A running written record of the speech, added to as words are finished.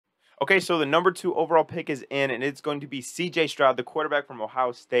Okay, so the number 2 overall pick is in, and it's going to be CJ Stroud, the quarterback from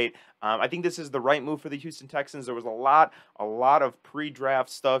Ohio State. I think this is the right move for the Houston Texans. There was a lot of pre-draft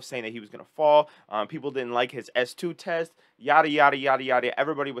stuff saying that he was going to fall. People didn't like his S2 test, yada yada yada yada.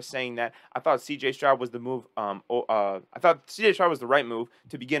 Everybody was saying that. I thought CJ Stroud was the move. I thought CJ Stroud was the right move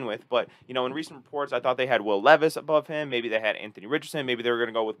to begin with. But in recent reports, I thought they had Will Levis above him. Maybe they had Anthony Richardson. Maybe they were going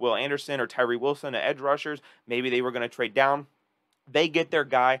to go with Will Anderson or Tyree Wilson, the edge rushers. Maybe they were going to trade down. They get their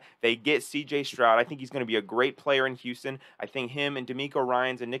guy. They get C.J. Stroud. I think he's going to be a great player in Houston. I think him and D'Amico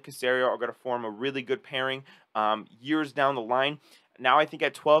Ryans and Nick Caserio are going to form a really good pairing years down the line. Now I think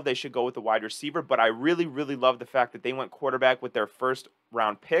at 12 they should go with the wide receiver, but I really, really love the fact that they went quarterback with their first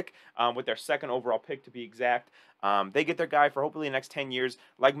round pick, with their second overall pick to be exact. They get their guy for hopefully the next 10 years.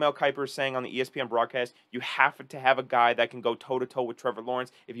 Like Mel Kiper is saying on the ESPN broadcast, you have to have a guy that can go toe-to-toe with Trevor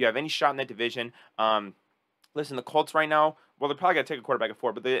Lawrence if you have any shot in that division. Listen, the Colts right now, well, they're probably going to take a quarterback at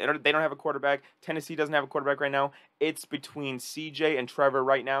 4, but they don't have a quarterback. Tennessee doesn't have a quarterback right now. It's between CJ and Trevor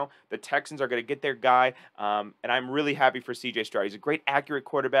right now. The Texans are going to get their guy, and I'm really happy for CJ Stroud. He's a great, accurate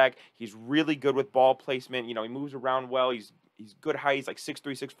quarterback. He's really good with ball placement. He moves around well. He's good height. He's like 6'3",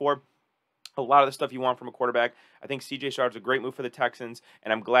 6'4". A lot of the stuff you want from a quarterback. I think C.J. Stroud's a great move for the Texans,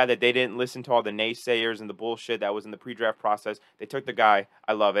 and I'm glad that they didn't listen to all the naysayers and the bullshit that was in the pre-draft process. They took the guy.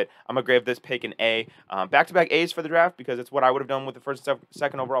 I love it. I'm going to give this pick an A. Back-to-back A's for the draft because it's what I would have done with the first and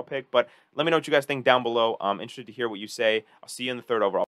second overall pick. But let me know what you guys think down below. I'm interested to hear what you say. I'll see you in the third overall.